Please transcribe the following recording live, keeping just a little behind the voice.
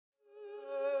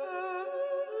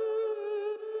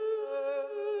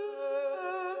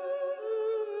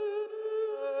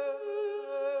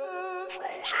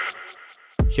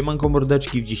Siemanko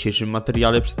mordeczki, w dzisiejszym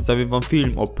materiale przedstawię wam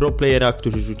film o proplayerach,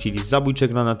 którzy rzucili zabójcze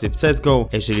granaty w CSGO.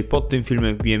 Jeżeli pod tym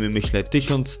filmem wbijemy, myślę,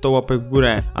 1100 łapek w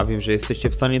górę, a wiem, że jesteście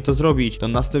w stanie to zrobić, to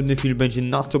następny film będzie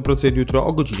na 100% jutro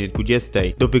o godzinie 20.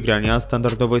 Do wygrania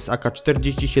standardowo jest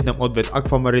AK-47 odwet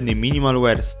Aquamaryny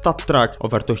Minimalware Stat Track o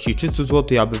wartości 300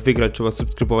 zł. Aby wygrać, trzeba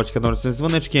subskrybować kanał z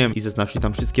dzwoneczkiem i zaznaczyć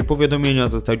tam wszystkie powiadomienia,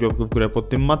 zostawić łapkę w górę pod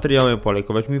tym materiałem,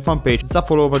 polajkować mi fanpage,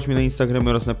 zafollowować mnie na Instagramie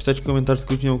oraz napisać komentarz z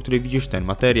godziną, w której widzisz ten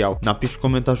materiał. Napisz w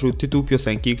komentarzu tytuł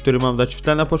piosenki, który mam dać w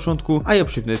tle na początku, a ja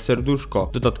przypnę serduszko.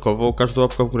 Dodatkowo każda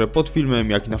łapka w górę pod filmem,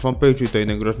 jak i na fanpage'u, to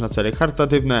 1 grosz na cele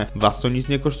charytatywne. Was to nic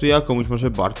nie kosztuje, a komuś może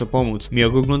bardzo pomóc.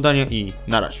 Miłego oglądania i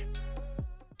na razie.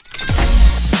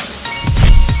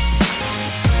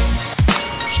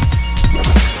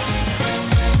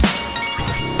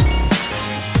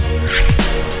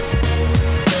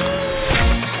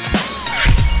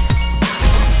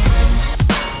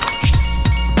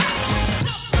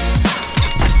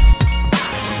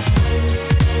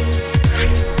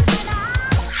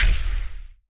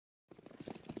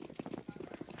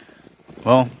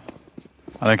 Well,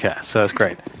 I don't care, so that's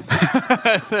great.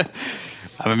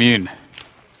 I'm immune.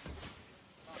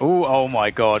 Ooh, oh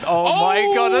my god. Oh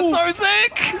my god, that's so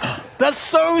sick! That's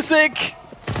so sick!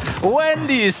 When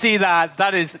do you see that?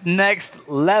 That is next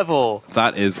level.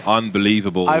 That is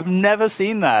unbelievable. I've never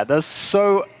seen that. That's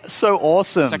so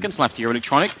awesome. Seconds left here,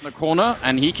 Electronic in the corner,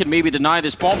 and he can maybe deny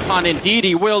this bomb plan. Indeed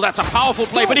he will. That's a powerful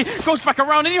play, but he goes back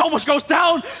around and he almost goes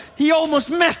down. He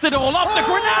almost messed it all up. The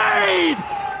grenade!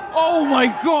 Oh my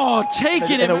god,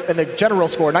 taking it! And the general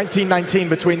score, 19-19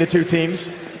 between the two teams.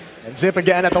 And Zip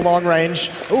again at the long range.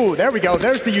 Ooh, there we go,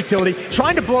 there's the utility.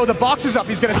 Trying to blow the boxes up,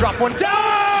 he's gonna drop one down!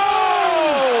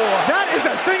 That is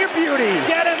a thing of beauty!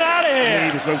 Get him out of here!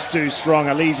 He just looks too strong.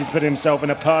 Elise has put himself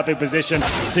in a perfect position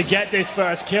to get this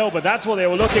first kill, but that's what they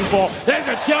were looking for. There's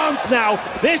a chance now!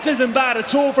 This isn't bad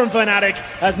at all from Fnatic,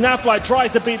 as Nafly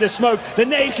tries to beat the smoke. The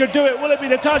nade could do it, will it be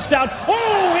the touchdown?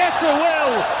 Oh, yes it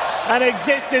will! And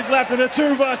Exist is left in a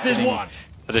 2 versus 1.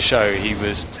 For the show, he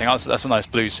was saying, oh, that's a nice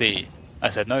blue sea. I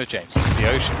said, no, James, it's the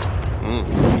ocean.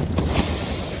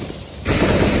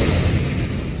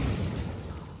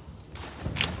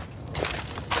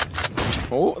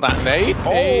 Oh, that nade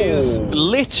is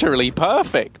literally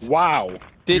perfect. Wow.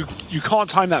 You can't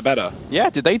time that better. Yeah,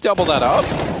 did they double that up?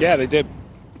 Yeah, they did.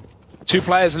 2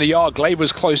 players in the yard. Glaive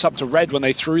was close up to red when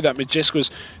they threw that. Magisk was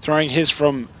throwing his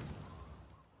from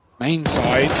main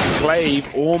side. Glaive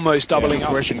almost doubling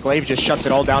up. Glaive just shuts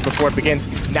it all down before it begins.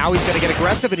 Now he's going to get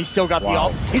aggressive, and he's still got the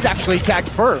ult. He's actually tagged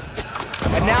Fur.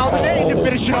 And now the nade to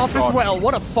finish it off as well.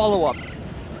 What a follow-up.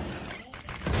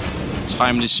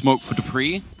 Timely smoke for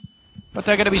Dupree, but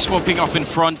they're going to be smoking off in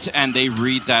front, and they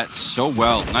read that so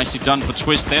well. Nicely done for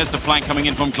Twist. There's the flank coming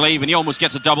in from Glaive, and he almost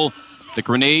gets a double. The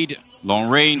grenade,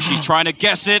 long range, he's trying to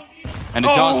guess it, and it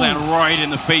does land right in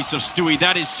the face of Stewie.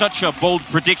 That is such a bold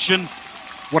prediction.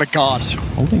 What a god.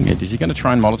 Holding it. Is he going to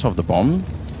try and Molotov the bomb?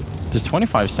 There's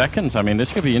 25 seconds. I mean,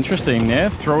 this could be interesting there.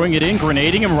 Throwing it in,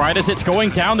 grenading him right as it's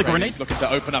going down. The grenade. Looking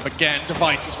to open up again.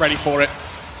 Device was ready for it.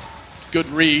 Good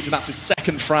read, and that's his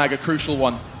second frag, a crucial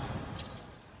one.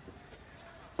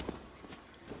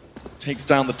 Takes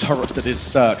down the turret that is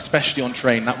Cirque, especially on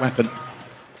train. That weapon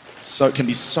it can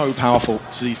be so powerful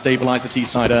to destabilize the T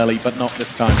side early, but not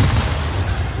this time.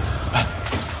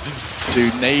 To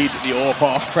nade the AWP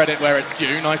off, credit where it's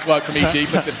due. Nice work from EG,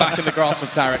 puts it back in the grasp of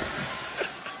Tarek.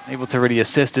 Able to really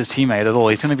assist his teammate at all.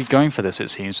 He's going to be going for this, it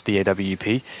seems, with the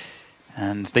AWP.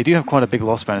 And they do have quite a big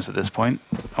loss bonus at this point.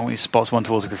 Oh, he spots one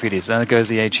towards the graffitis. Then goes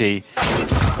the HE.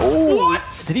 Oh,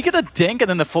 did he get a dink and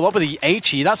then the follow-up with the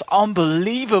HE? That's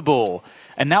unbelievable.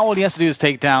 And now all he has to do is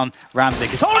take down Ramsey.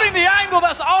 He's holding the angle.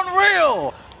 That's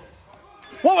unreal.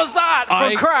 What was that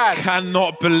from Crag? I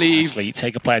cannot believe. Actually,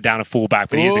 take a player down and fall back,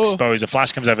 but he is exposed. The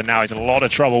flash comes over now. He's in a lot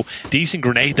of trouble. Decent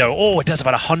grenade, though. Oh, it does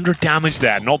about 100 damage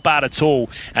there. Not bad at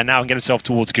all. And now can get himself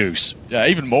towards Goose. Yeah,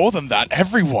 even more than that.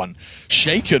 Everyone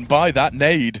shaken by that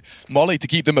nade. Molly to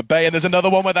keep them at bay, and there's another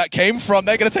one where that came from.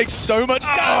 They're going to take so much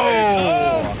damage.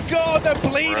 Oh, God, they're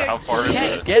bleeding. How far is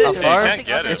it? Get it, far?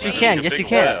 Yes, we can. Yes, you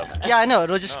can. Yeah, I know.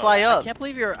 It'll just fly up. I can't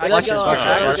believe you're... Watch this, watch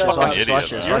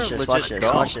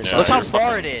this. Look how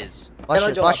far it is.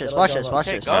 Watch this.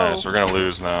 Nice, we're gonna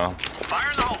lose now.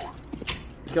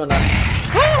 It's going up.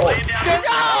 Oh!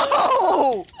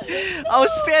 No! I was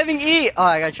spamming E! Oh,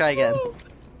 I gotta try again.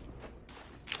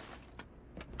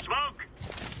 Smoke!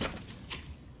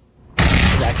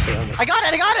 I got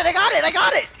it!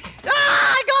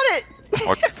 Ah, I got it!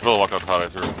 Walk outside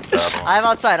through. I'm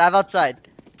outside.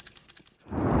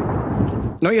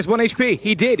 No, he has 1 HP.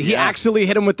 He did. He actually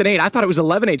hit him with the nade. I thought it was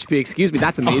 11 HP. Excuse me.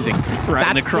 That's amazing. It's right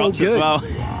in the crotch as well.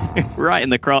 Right in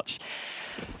the crotch.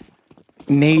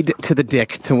 Nade to the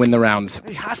dick to win the round.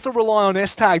 He has to rely on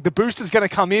S-Tag. The boost is going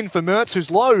to come in for Mertz, who's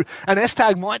low, and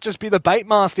S-Tag might just be the bait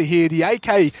master here. The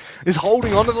AK is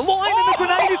holding onto the line, and the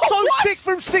grenade is so sick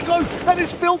from Sicko. That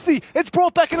is filthy. It's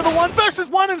brought back into the 1 versus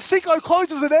 1, and Sicko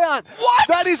closes it out. What?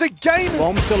 That is a game.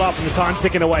 Bomb's still up and the time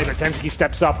ticking away, but Tensky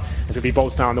steps up. It's going to be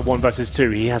Bolts now in the 1 versus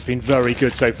 2. He has been very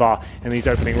good so far in these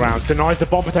opening rounds. Denies the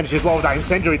bomb potential as well with that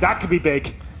incendiary. That could be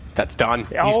big. That's done.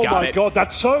 Oh He's got it. Oh my god,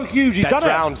 that's so huge. He's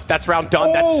done it. That's round done.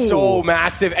 Oh. That's so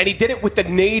massive. And he did it with the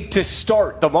nade to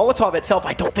start. The Molotov itself,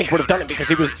 I don't think would have done it because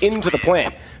he was into the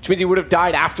plant, which means he would have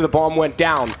died after the bomb went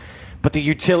down. But the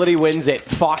utility wins it.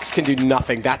 Fox can do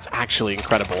nothing. That's actually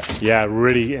incredible. Yeah,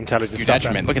 really intelligent stuff.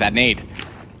 Detriment. Look at that nade.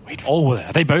 Wait, oh,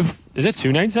 are they both? Is it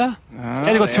 2 nades there? Yeah,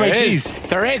 they got 2 HEs.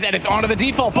 There is, and it's onto the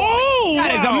default box. Oh,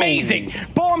 that is amazing.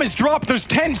 Bomb is dropped. There's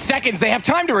 10 seconds. They have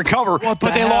time to recover,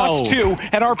 but they lost 2,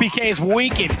 and RPK is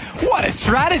weakened. What a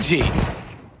strategy.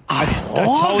 I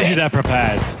told you they're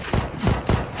prepared.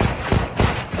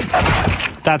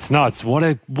 That's nuts. What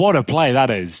a play that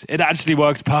is. It actually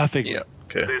works perfectly. Yeah.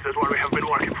 Okay. This is what we have been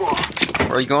working for.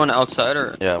 Are you going outside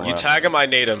or? Yeah. You tag him, I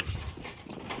nade him.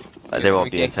 There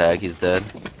won't be a tag. He's dead.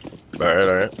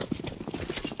 Alright.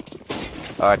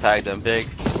 Oh, I tagged him. Big.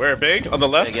 Where, big? On the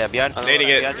left? Yeah, behind. Nading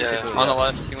it. On the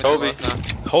left. He went Kobe. to the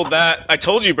left now. Hold that. I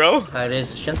told you, bro. Hayır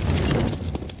için.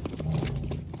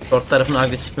 Short tarafına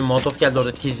agresif bir molotov geldi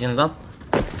orada Tizian'dan.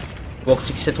 Box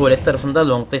ise tuvalet tarafında,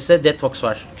 long'da ise Deadfox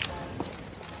var.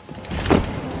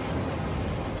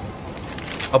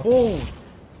 Abo!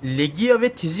 Legia ve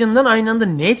Tizian'dan aynı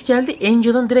anda nade geldi,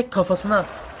 Angel'ın direkt kafasına.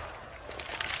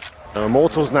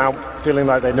 Immortals now feeling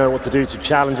like they know what to do to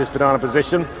challenge this banana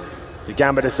position. So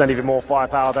Gambit has sent even more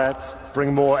firepower there to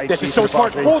bring more HP. This is so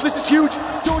smart. Oh, this is huge.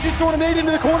 Doji's throwing a nade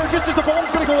into the corner just as the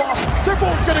bomb's going to go off. They're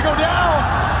both going to go down.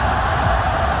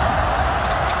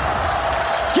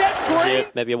 Get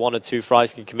great. Maybe a 1 or 2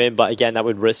 fries can come in, but again, that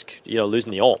would risk,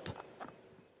 losing the AWP.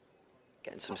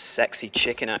 Getting some sexy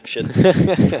chicken action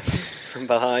from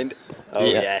behind. Oh,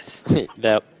 yeah. Yes.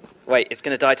 No. Wait, it's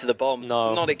going to die to the bomb.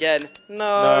 No. Not again.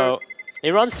 No. He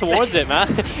runs towards it, man.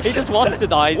 He just wants to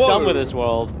die. He's done with this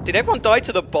world. Did everyone die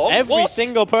to the bomb? Every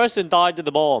single person died to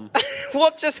the bomb.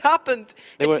 What just happened?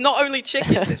 It's not only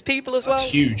chickens, it's people as well. That's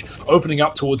huge. Opening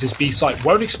up towards his B site.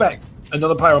 Won't expect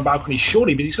another player on balcony,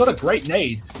 surely, but he's got a great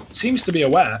nade. Seems to be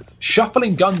aware.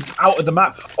 Shuffling guns out of the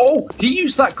map. Oh, he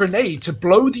used that grenade to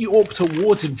blow the AWP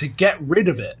towards him to get rid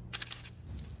of it.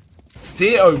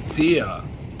 Dear, oh dear.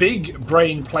 Big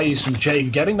brain plays from Jane,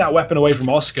 getting that weapon away from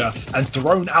Oscar and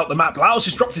thrown out the map. Laos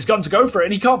has dropped his gun to go for it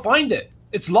and he can't find it.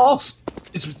 It's lost.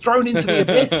 It's thrown into the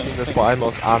abyss. Das vor allem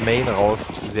aus A-Main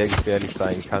raus sehr gefährlich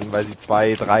sein kann, weil sie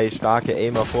 2, 3 starke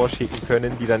Aimer vorschicken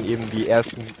können, die dann eben die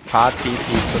ersten paar CTs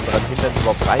schon daran hindern,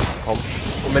 überhaupt reinzukommen.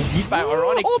 Und man sieht bei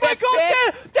Ironix... Oh mein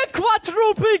Gott, der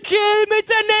Quadruple Kill mit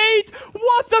der Nade!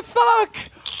 What the fuck?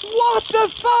 What the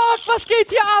fuck? Was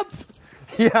geht hier ab?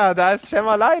 Ja, da ist Cem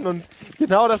allein und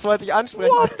genau das wollte ich ansprechen.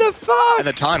 What the fuck? And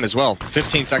the time as well.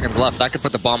 15 seconds left. That could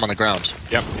put the bomb on the ground.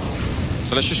 Yep.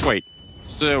 So let's just wait.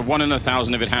 It's 1 in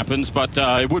 1,000 if it happens, but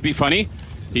it would be funny.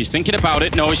 He's thinking about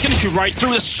it. No, he's going to shoot right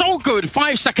through. That's so good.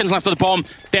 5 seconds left of the bomb.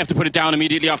 They have to put it down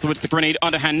immediately afterwards. The grenade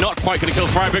underhand, not quite going to kill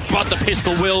Freiburg, but the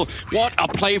pistol will. What a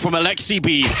play from Alexi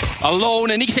B.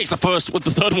 Alone, and he takes the first with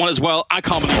the third one as well. I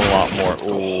can't believe a lot more.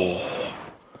 Oh.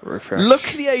 Refresh. Look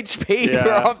at the HP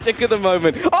for Optic at the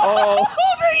moment. Oh,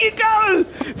 there you go!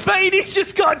 Fade's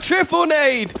just got triple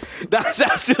nade. That's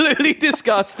absolutely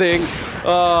disgusting.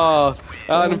 Oh,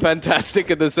 and fantastic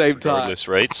at the same time. Regardless,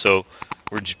 right? So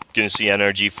we're going to see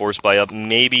NRG forced buy up.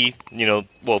 Maybe,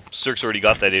 well, Cirque's already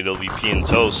got that AWP in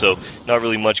tow, so not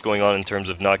really much going on in terms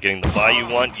of not getting the buy you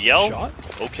want. Yell?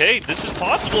 Okay, this is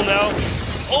possible now.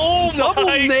 Oh Double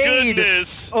my nade.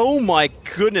 goodness! Oh my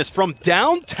goodness, from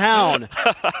downtown.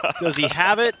 Does he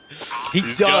have it?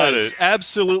 He's does,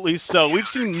 absolutely so. We've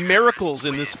seen miracles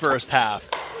in this first half.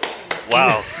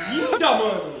 Wow.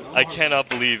 I cannot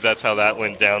believe that's how that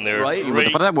went down there. Right?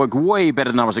 But that worked way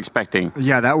better than I was expecting.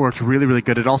 Yeah, that worked really, really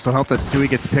good. It also helped that Stewie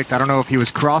gets picked. I don't know if he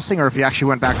was crossing or if he actually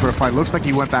went back for a fight. Looks like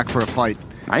he went back for a fight.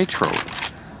 Nitro.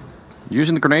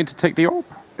 Using the grenade to take the AWP.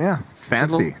 Yeah,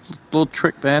 fancy. Little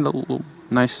trick there, little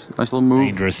nice little move.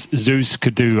 Dangerous. Zeus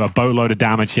could do a boatload of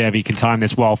damage here if he can time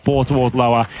this well. 4 towards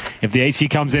lower. If the HE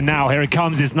comes in now, here it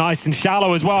comes. It's nice and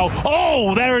shallow as well.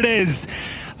 Oh, there it is.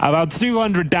 About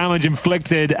 200 damage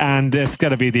inflicted, and it's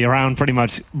going to be the round pretty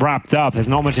much wrapped up. There's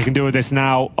not much you can do with this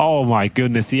now. Oh my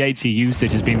goodness, the HE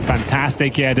usage has been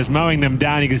fantastic here. Just mowing them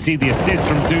down. You can see the assist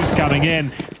from Zeus coming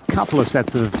in. Couple of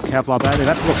sets of Kevlar there. They've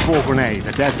had to look 4 grenades.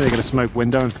 I dare say they're going to smoke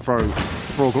window and throw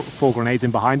four grenades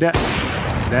in behind it.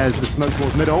 There's the smoke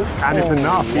towards middle, and it's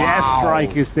enough. The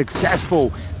airstrike is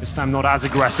successful. This time not as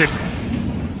aggressive.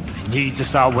 They need to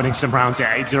start winning some rounds here.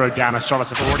 8-0 down. Astralis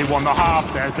have already won the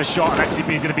half. There's the shot, and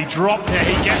XCP is going to be dropped here.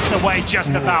 He gets away just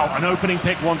about. An opening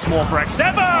pick once more for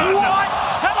X7. What?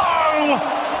 Hello!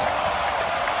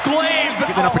 Glaive!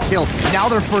 Giving up a kill. Now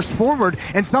they're first forward,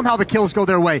 and somehow the kills go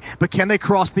their way. But can they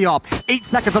cross the op? 8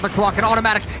 seconds on the clock, and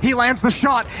automatic. He lands the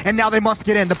shot, and now they must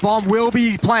get in. The bomb will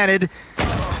be planted.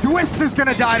 Twist is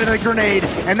gonna die to the grenade,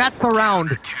 and that's the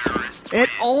round. It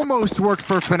almost worked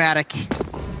for Fnatic.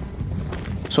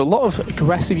 So a lot of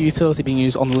aggressive utility being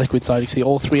used on the liquid side. You see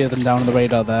all three of them down on the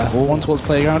radar there. All one towards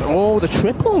playground. Oh, the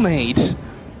triple nade.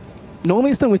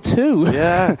 Normally it's done with two.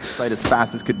 Yeah, site as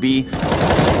fast as could be.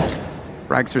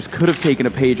 Fragsters could have taken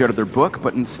a page out of their book,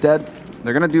 but instead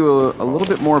they're gonna do a little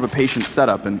bit more of a patient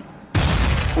setup. And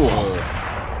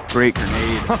great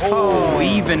grenade. Oh,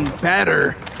 even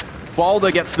better.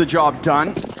 Valda gets the job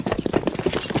done.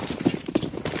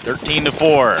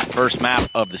 13-4, first map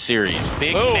of the series.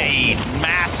 Big nade,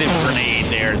 massive grenade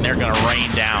there, and they're going to rain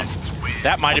down.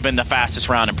 That might have been the fastest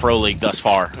round in Pro League thus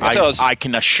far. I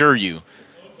can assure you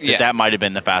that that might have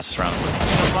been the fastest round.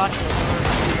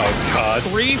 Oh, God.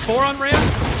 3-4 on ramp.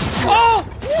 Oh!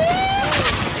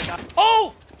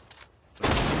 Oh!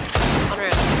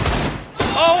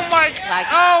 Oh, my.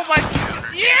 Oh, my.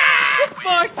 Yeah!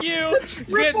 Fuck you.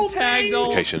 You're getting tagged all.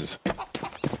 Notifications.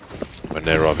 When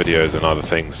there are videos and other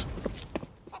things,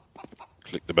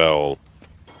 click the bell.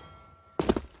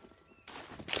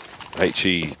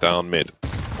 HE down mid.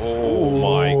 Oh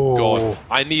my god.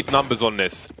 I need numbers on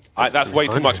this. That's way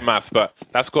too much maths, but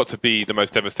that's got to be the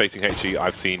most devastating HE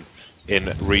I've seen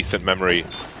in recent memory.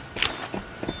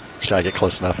 Should I get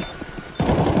close enough?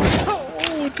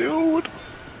 Oh, dude.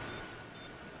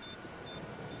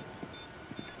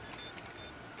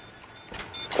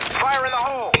 Fire in the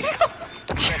hole!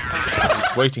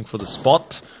 He's waiting for the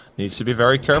spot. Needs to be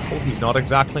very careful. He's not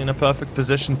exactly in a perfect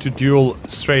position to duel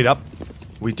straight up.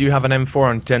 We do have an M4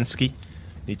 on Tensky.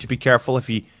 Need to be careful if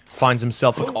he finds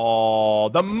himself. Oh,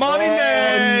 the money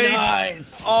nade!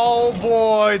 Nice. Oh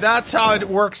boy, that's how it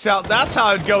works out. That's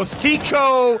how it goes.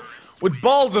 Tico with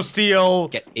balls of steel.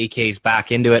 Get AKs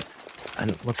back into it.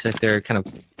 And it looks like they're kind of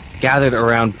gathered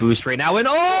around Boost right now. And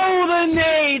oh, the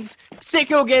nades!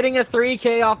 Sicko getting a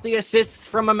 3K off the assists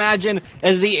from Imagine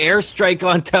as the airstrike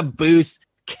onto Boost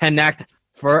connect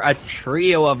for a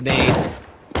trio of nades.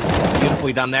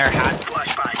 Beautifully done there.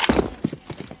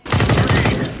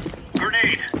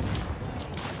 Grenade.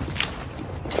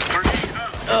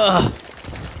 Ugh.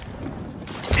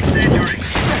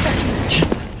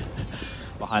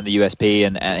 Behind the USP,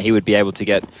 and he would be able to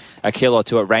get a kill or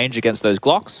two at range against those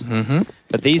Glocks.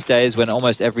 But these days, when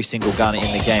almost every single gun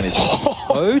in the game is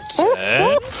potent,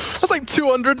 that's like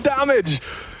 200 damage.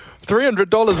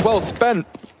 $300 well spent.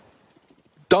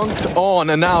 Dunked on,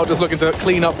 and now just looking to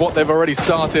clean up what they've already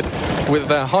started with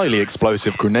their highly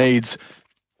explosive grenades.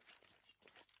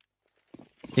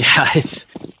 Yeah, it's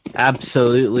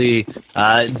absolutely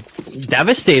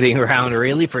devastating round,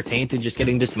 really, for Tainted, just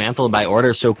getting dismantled by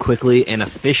Order so quickly and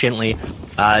efficiently.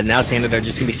 Now Tainted are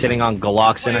just going to be sitting on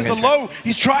Glocks. There's a low.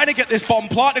 He's trying to get this bomb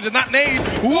planted, and that nade.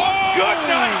 Whoa! Good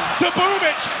night to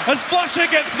Boomich as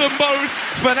Flusher gets them both.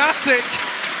 Fnatic.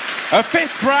 A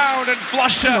 5th round, and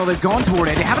Flusher. You know, they've gone toward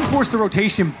it. They haven't forced the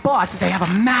rotation, but they have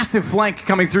a massive flank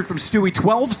coming through from Stewie.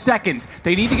 12 seconds.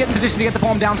 They need to get in position to get the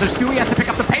bomb down, so Stewie has to pick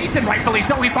up the pace, and rightfully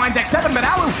so. He finds X7, but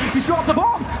Alu, he's dropped the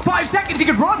bomb. 5 seconds, he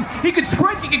could run, he could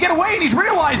sprint, he could get away, and he's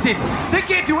realized it. They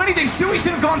can't do anything. Stewie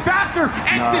should have gone faster.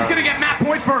 X is going to get map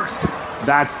point first.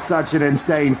 That's such an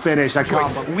insane finish.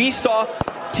 We saw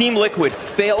Team Liquid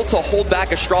fail to hold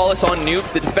back Astralis on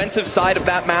Nuke. The defensive side of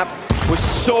that map was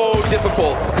so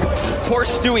difficult. Poor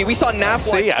Stewie, we saw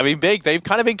Nafly. See, I mean, Big, they've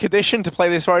kind of been conditioned to play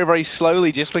this very, very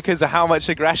slowly just because of how much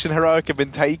aggression Heroic have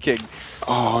been taking.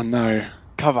 Oh, no.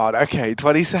 Come on, okay,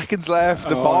 20 seconds left.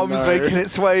 The bomb's making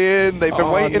its way in. They've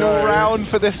been waiting all round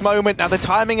for this moment. Now, the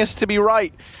timing has to be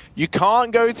right. You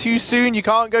can't go too soon. You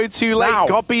can't go too late.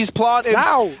 Goppy's planted.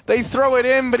 They throw it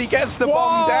in, but he gets the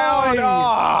bomb down.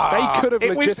 They could have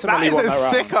legitimately won that is a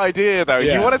sick idea, though.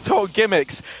 Yeah. You want to talk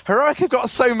gimmicks. Heroic have got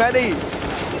so many.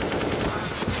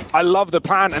 I love the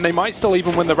plan, and they might still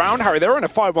even win the round, Harry. They're in a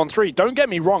 5-on-3. Don't get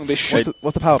me wrong. This should...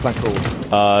 What's the power plant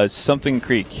called? Something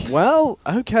Creek. Well,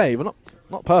 okay. Well,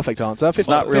 not perfect answer. It's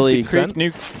not really 50%.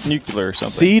 Creek, nuclear or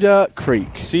something. Cedar Creek.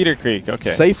 Cedar Creek, okay.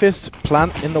 Safest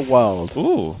plant in the world.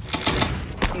 Ooh.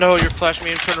 No, you're flashing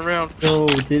me and turn around. Oh,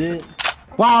 did it?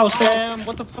 Wow, Sam,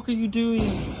 what the fuck are you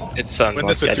doing? It's sun. Win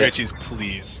this with 2 HEs,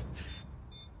 please.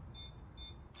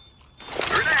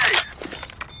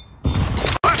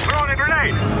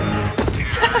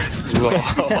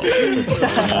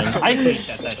 I hate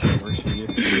that shit works for you.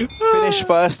 Finish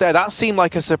first there. That seemed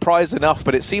like a surprise enough,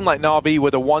 but it seemed like Na'Vi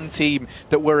were the one team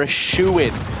that were a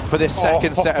shoo-in for this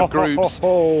second set of groups.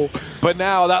 But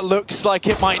now that looks like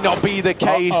it might not be the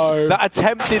case. That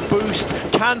attempted boost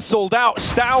cancelled out.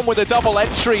 Down with a double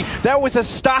entry. There was a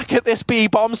stack at this B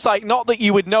bomb site. Not that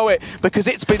you would know it, because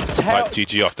it's been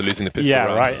GG after losing the pistol. Yeah,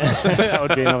 round. right. That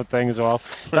would be another thing as well.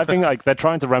 But I think like they're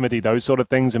trying to remedy those sort of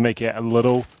things and make it a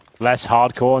little less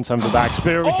hardcore in terms of that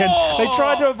experience. They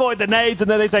try to avoid the nades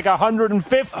and then they take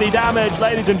 150 damage,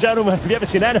 ladies and gentlemen. Have you ever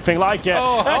seen anything like it?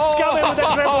 Let's come in with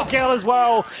a triple kill as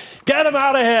well. Get them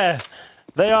out of here.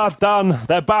 They are done.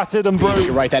 They're battered and bruised.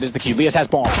 You're right, that is the key. Lias has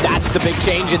bomb. That's the big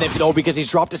change in it, though, because he's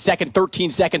dropped a second,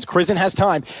 13 seconds. Krisen has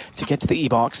time to get to the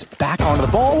E-box, back onto the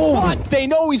ball, but they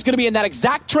know he's going to be in that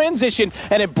exact transition,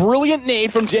 and a brilliant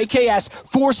nade from JKS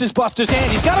forces Buster's hand.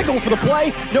 He's got to go for the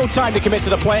play. No time to commit to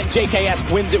the plant.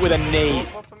 JKS wins it with a nade.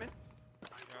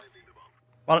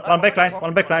 One back lines,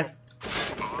 one back lines.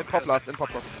 In pop last, in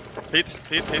pop last. Hit.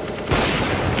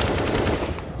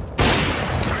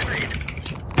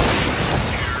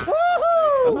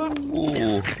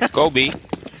 Ooh, go B.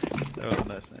 That was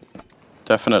nice, man.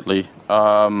 Definitely.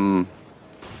 But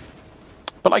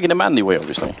like in a manly way,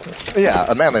 obviously.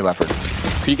 Yeah, a manly leopard.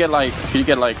 Could you get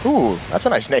like, ooh, that's a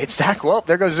nice nade stack. Well,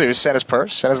 there goes Zeus and his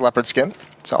purse and his leopard skin.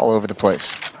 It's all over the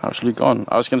place. Actually gone.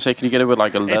 I was gonna say, can you get it with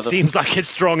like a leather? It seems like it's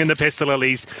strong in the pistol at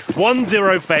least.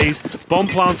 1-0 phase, bomb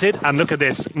planted, and look at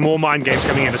this. More mind games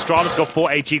coming in. Astrala's got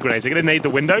 4 HE grenades. They're gonna nade the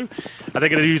window. Are they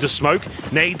gonna use a smoke?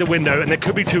 Nade the window, and there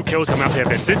could be 2 kills coming out here.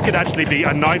 This could actually be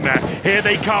a nightmare. Here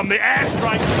they come. The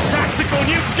airstrike. Tactical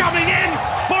nukes coming in.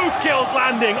 Both kills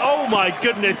landing. Oh my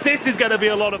goodness. This is gonna be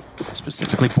a lot of...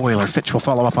 Specifically Boiler. Fitch will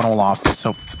follow up on Olaf.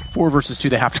 So 4 versus 2,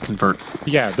 they have to convert.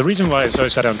 Yeah, the reason why it's so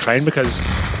set on train, because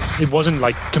it wasn't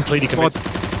like completely convinced.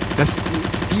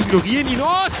 Die ignorieren ihn.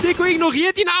 Oh, Sticko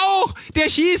ignoriert ihn auch. Der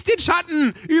schießt den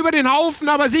Schatten über den Haufen,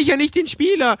 aber sicher nicht den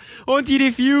Spieler. Und die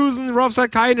diffusen. Robs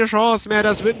hat keine Chance mehr.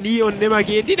 Das wird nie und nimmer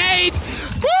gehen. Die Nade!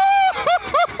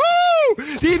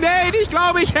 Die Nade, ich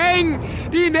glaube, ich häng.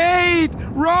 Die Nade!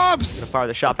 Robs! Fire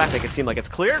the shot back, make it seem like it's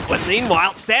cleared. But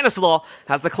meanwhile, Stanislaw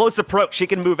has the close approach. He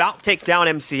can move out, take down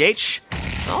MCH.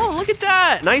 Oh, look at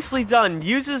that. Nicely done.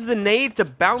 Uses the nade to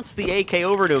bounce the AK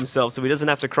over to himself so he doesn't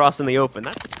have to cross in the open.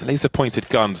 Laser-pointed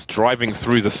guns driving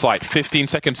through the site. 15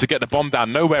 seconds to get the bomb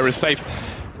down. Nowhere is safe.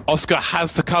 Oscar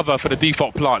has to cover for the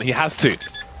default plant. He has to.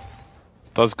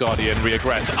 Does Guardian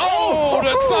reaggress? Oh,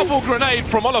 the double grenade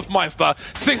from Olafmeister.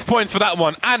 6 points for that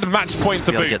one, and match point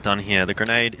to boot. Get done here. The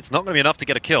grenade, it's not going to be enough to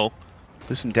get a kill.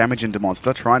 Do some damage into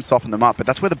Monster, try and soften them up, but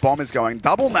that's where the bomb is going.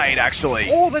 Double nade, actually.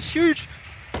 Oh, that's huge.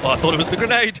 Oh, I thought it was the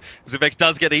grenade. Zivex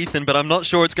does get Ethan, but I'm not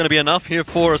sure it's going to be enough here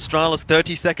for Astralis.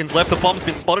 30 seconds left. The bomb's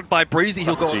been spotted by Breezy.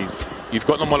 He'll go. Jeez. You've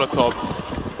got the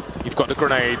Molotovs. You've got the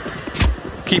grenades.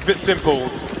 Keep it simple,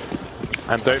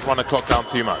 and don't run the clock down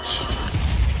too much.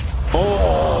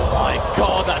 Oh my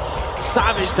god, that's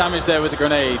savage damage there with the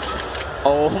grenades.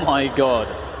 Oh my god.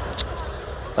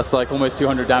 That's like almost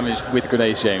 200 damage with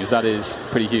grenades, James. That is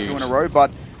pretty huge. 2 in a row,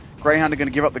 but Greyhound are going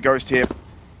to give up the ghost here.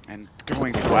 And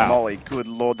going for Molly. Good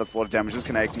lord, that's a lot of damage. This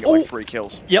grenade can get like 3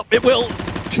 kills. Yep, it will.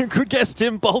 Good guess,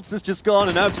 Tim. Bolts has just gone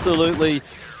and absolutely...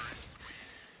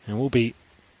 And will be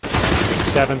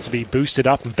 7 to be boosted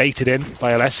up and baited in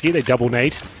by Oleski. They double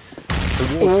nade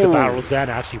towards the barrels there,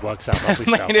 and actually works out lovely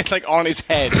stuff. Man, it's like on his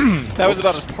head. That was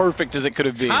about as perfect as it could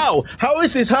have been. How? How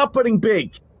is this happening,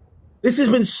 Big? This has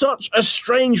been such a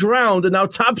strange round, and now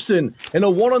Tabson in a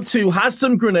 1-on-2 has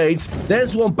some grenades.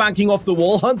 There's one banking off the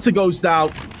wall. Hunter goes down,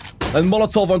 and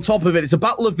Molotov on top of it. It's a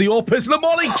battle of the Orpus. The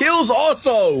Molly kills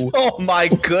Otto. Oh my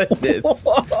goodness.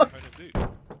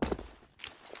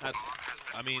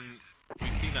 I mean,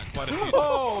 we've seen that quite a few times.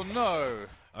 Oh no.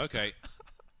 Okay.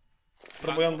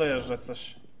 Próbują dojeżdżać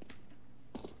coś.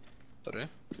 Sorry.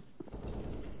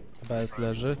 BS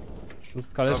leży.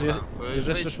 Szóstka leży. Jest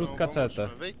jeszcze szóstka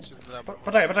CT.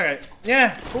 Poczekaj.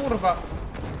 Nie, kurwa.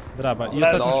 Draba. I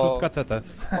jest jeszcze szóstka CT.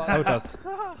 Cały czas.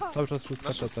 Cały czas szóstka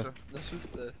CT. Na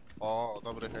szóstce jest. O,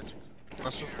 dobry hedge.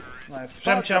 Na szóstce. Nice.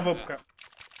 Przemcia AWP.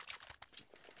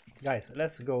 Guys,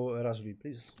 let's go rush B,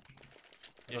 please.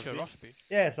 You should rush B?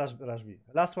 Yes, rush B.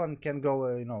 Last one can go,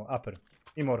 you know, upper.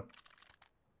 Imor.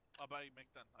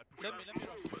 Let me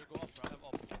rush. Go upper. I have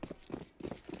up.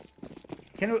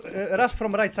 Can you rush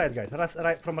from right side, guys?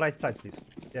 Rush from right side, please.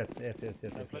 Yes.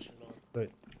 Do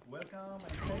it. Welcome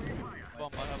and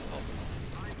bomb, I have top.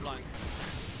 Blind.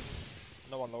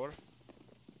 No one lower.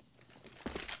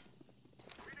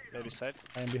 Maybe side.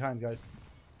 I am behind, guys.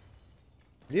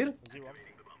 Clear?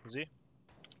 Z.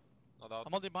 Not out.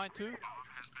 I'm only behind too.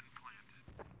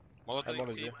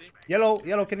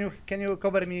 Yellow, can you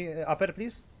cover me upper,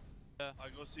 please? Yeah, I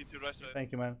go CT right side.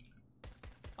 Thank you, man.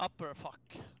 Upper, fuck.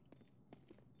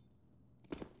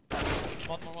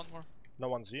 One more. No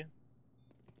one Z.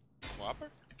 More upper?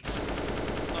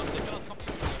 No, they cannot come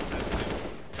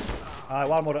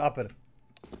to One more upper.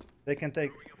 They can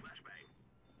take.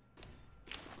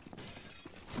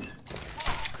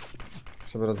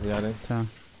 Sobie rozwijali. Tak.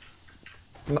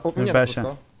 No, W nie na besie.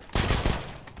 krótko.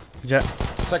 Gdzie?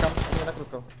 Czekam, nie na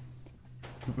krótko.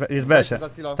 Jest w besie.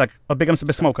 Zacilo. Tak, odbiegam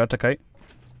sobie smoka, czekaj.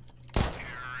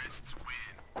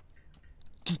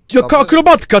 Jaka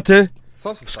akrobatka, ty! Co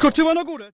się stało? Skoczyła na górę!